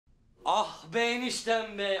Ah be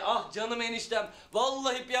eniştem be, ah canım eniştem.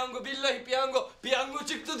 Vallahi piyango, billahi piyango. Piyango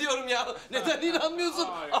çıktı diyorum ya. Neden inanmıyorsun?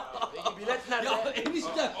 Peki bilet nerede? Ya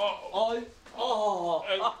eniştem. Ay,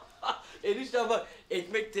 eniştem bak,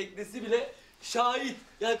 ekmek teknesi bile şahit.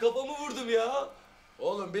 Ya kafamı vurdum ya.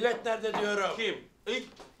 Oğlum bilet nerede diyorum? Kim?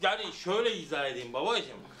 Yani şöyle izah edeyim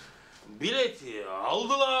babacığım. Bileti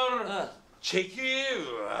aldılar, Ha. çeki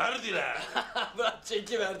verdiler. Bırak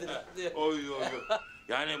çeki verdiler diye. Oy.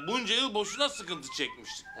 Yani bunca yıl boşuna sıkıntı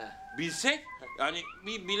çekmiştik. Bilsek, yani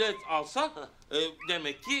bir bilet alsak,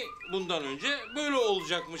 demek ki bundan önce böyle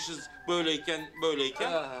olacakmışız. Böyleyken,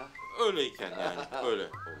 öyleyken yani, öyle.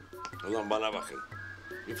 Ulan bana bakın.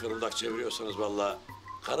 Bir fırıldak çeviriyorsanız vallahi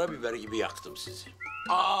karabiber gibi yaktım sizi.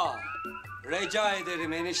 Rica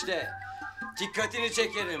ederim enişte. Dikkatini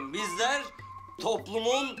çekerim. Bizler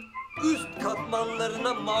toplumun üst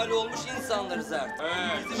katmanlarına mal olmuş insanlarız artık.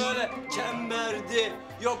 Evet. Bizim öyle çemberdi,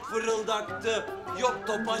 yok fırıldaktı, yok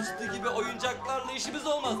topaçtı gibi oyuncaklarla işimiz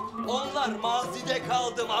olmaz. Onlar mazide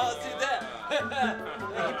kaldı, mazide.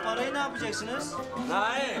 Peki parayı ne yapacaksınız?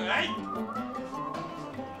 Hayır. Ay!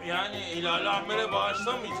 Yani Hilal Ahmet'e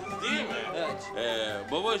bağışlamayacağız değil mi?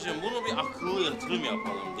 Evet. Babacığım bunu bir akıllı yatırım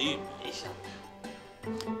yapalım değil mi? İnşallah.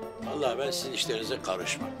 Vallahi ben sizin işlerinize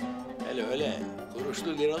karışmam. Hele öyle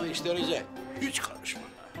kuruşlu liralı işlerinize hiç karışmam.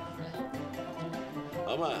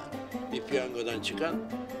 Ama bir piyangodan çıkan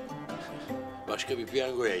başka bir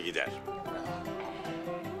piyangoya gider.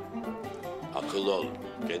 Akıllı olun.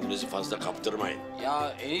 Kendinizi fazla kaptırmayın. Ya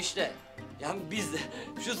enişte, yani biz de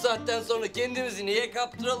şu saatten sonra kendimizi niye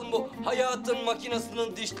kaptıralım bu hayatın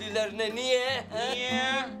makinasının dişlilerine, niye?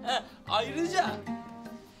 Niye? Ayrıca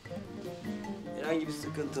herhangi bir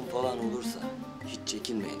sıkıntın falan olursa hiç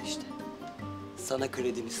çekinme enişte. Sana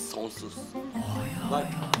kredimiz sonsuz. Bak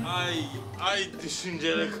Ay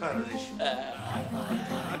düşünceli kardeşim.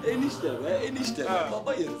 enişte be,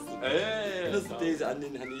 baba yarısı. Nasıl teyze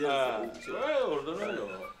annenin hani yarısı. Oradan öyle o.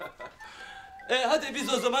 Hadi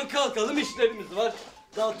biz o zaman kalkalım, işlerimiz var.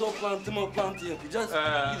 Daha toplantı yapacağız.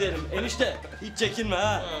 Gidelim. Enişte hiç çekinme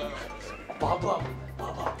ha. Baba,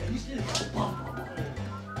 enişte.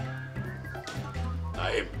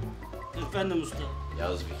 Naim, Efendim usta.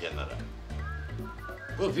 yaz bir kenara.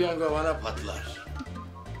 Bu piyango bana patlar.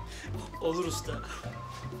 Olur usta.